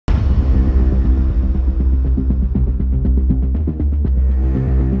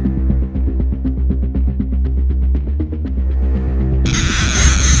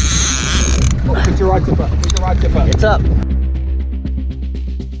what's up?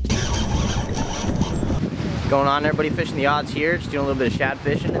 What's going on, everybody? Fishing the odds here. Just doing a little bit of shad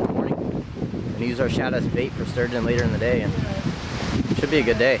fishing in the morning. And use our shad as bait for sturgeon later in the day, and it should be a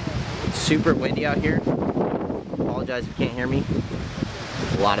good day. It's super windy out here. Apologize if you can't hear me.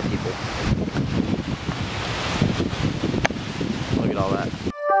 There's a lot of people. Look at all that.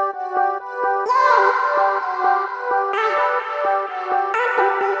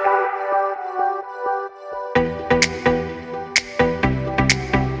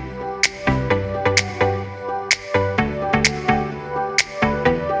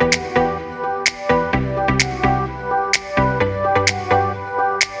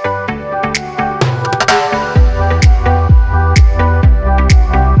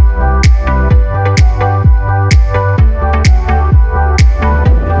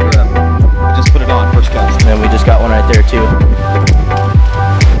 There too.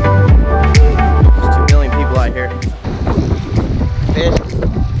 There's 2 million people out here. Fish.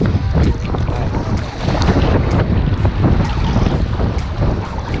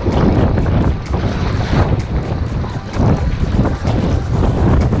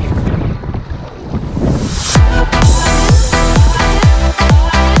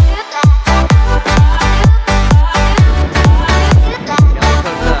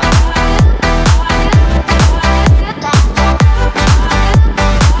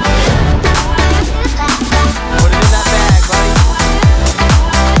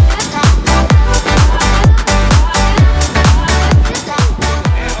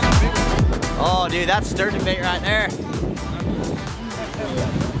 Dude, that's sturgeon bait right there.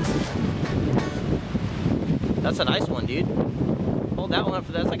 That's a nice one, dude. Hold that one up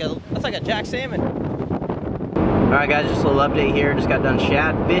for that. That's like a jack salmon. All right, guys, just a little update here. Just got done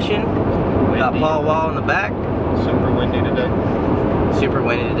shad fishing. We got Paul Wall in the back. Super windy today. Super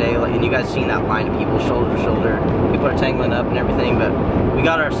windy today, and you guys seen that line of people shoulder to shoulder. We put our tangling up and everything, but we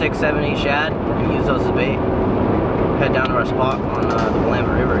got our 6, 7, 8 shad and used those as bait. Head down to our spot on the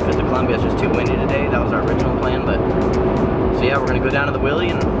Willamette River because the Columbia is just too windy today. That was our original plan, but so yeah, we're gonna go down to the Willie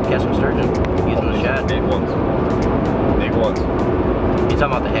and catch some sturgeon using the shad. Big ones. Big ones. You're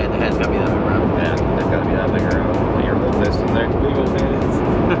talking about the head. The head's gotta be that big around. Yeah, it's gotta be that big around. Put your whole fist in there. Big old heads.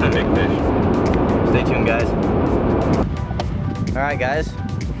 Big fish. Stay tuned, guys. All right, guys.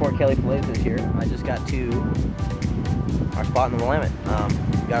 Before Kelly Fillets is here, I just got to our spot in the Willamette.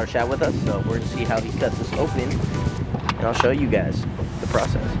 Got our shad with us, so we're gonna see how he cuts this open. And I'll show you guys the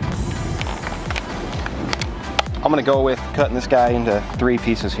process. I'm gonna go with cutting this guy into 3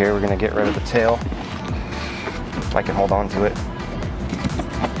 pieces here. We're gonna get rid of the tail. If I can hold on to it.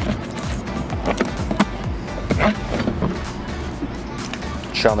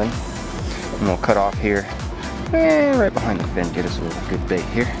 Chumming. And we'll cut off here. Right behind the fin, get us a little good bait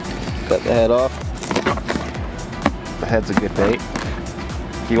here. Cut the head off. The head's a good bait.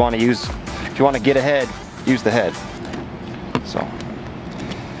 If you want to get ahead, use the head. So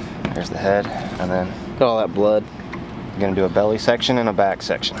there's the head, and then got all that blood. You're gonna do a belly section and a back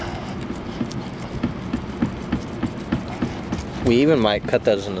section. We even might cut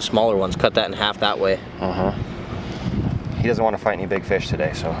those in the smaller ones. Cut that in half that way. He doesn't want to fight any big fish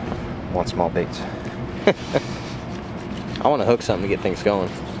today, so want small baits. I want to hook something to get things going.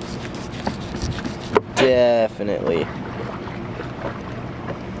 Definitely.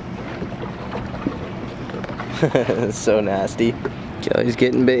 So nasty. Kelly's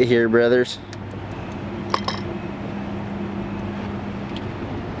getting bit here, brothers.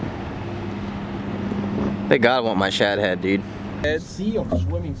 They gotta want my shad head, dude. Sea of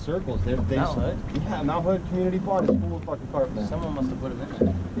swimming circles. Mount Hood? Yeah, Mount Hood Community Park is full of fucking carp. Someone must have put them in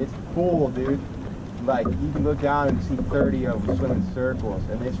there. It's full, dude. Like, you can look down and see 30 of them swimming circles,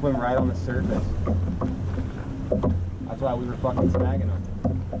 and they swim right on the surface. That's why we were fucking snagging them.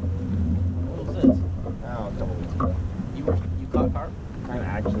 What was this? Oh, a couple weeks ago. You caught carp? Trying to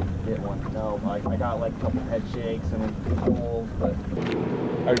actually get one. No, like, I got like a couple head shakes and holes, but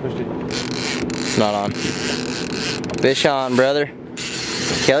I already pushed it. Not on. Fish on, brother.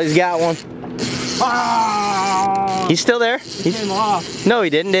 Kelly's got one. Ah! He's still there. He came off. No, he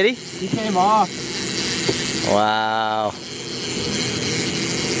didn't, did he? He came off. Wow.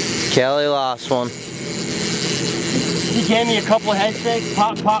 Kelly lost one. He gave me a couple of head shakes.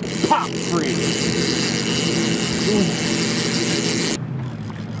 Pop, pop, pop, free.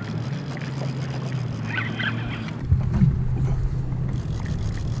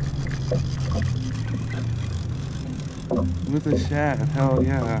 With a shad, hell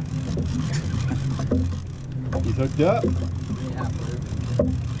yeah. He's hooked up. Yeah,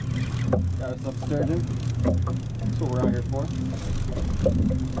 Got us up sturgeon. That's what we're out here for.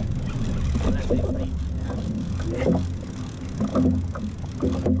 You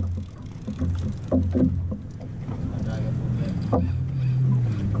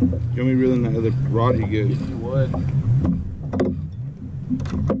want me reeling that other rod you get? You would.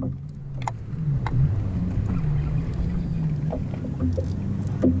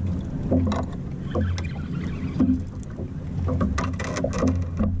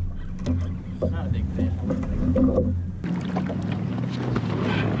 Not a big fish.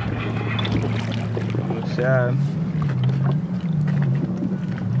 Shad.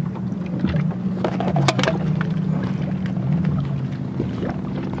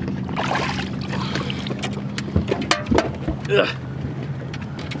 Ugh.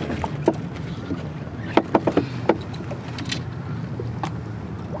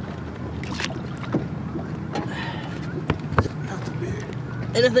 Not the bear.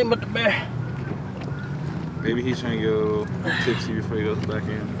 Anything but the bear. Maybe he's trying to go tipsy before he goes back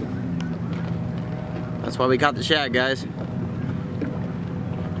in. That's why we caught the shad, guys.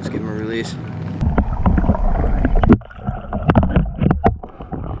 Let's give him a release.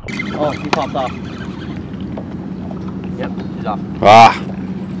 Oh, he popped off. Yep, he's off. Ah,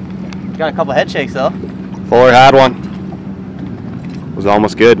 Got a couple head shakes though. Fuller had one. Was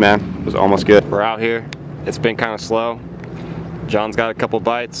almost good, man. Was almost good. We're out here. It's been kind of slow. John's got a couple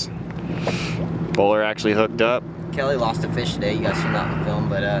bites. Fuller actually hooked up. Kelly lost a fish today. You guys seen that on the film,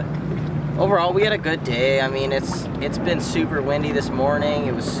 but overall we had a good day. I mean, it's been super windy this morning.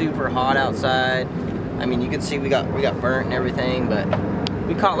 It was super hot outside. I mean, you can see we got burnt and everything, but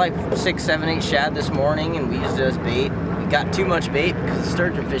we caught like 6, 7, 8 shad this morning, and we used it as bait. We got too much bait because the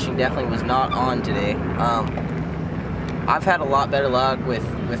sturgeon fishing definitely was not on today. I've had a lot better luck with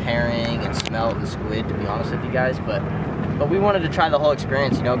herring and smelt and squid, to be honest with you guys, but we wanted to try the whole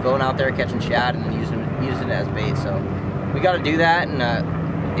experience, you know, going out there catching shad and then using it as bait. So we got to do that, and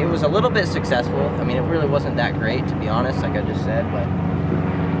it was a little bit successful. I mean, it really wasn't that great, to be honest, like I just said, but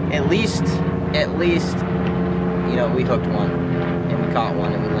at least, you know, we hooked one, and we caught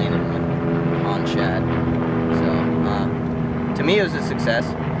one, and we landed one on shad. So, to me, it was a success.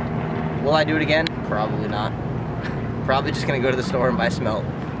 Will I do it again? Probably not. Probably just gonna go to the store and buy smelt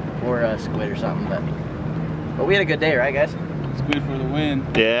or a squid or something, but we had a good day, right, guys? Squid for the win.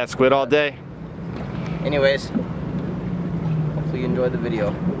 Yeah, squid all day. Anyways, hopefully you enjoyed the video.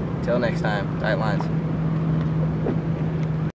 Until next time, tight lines.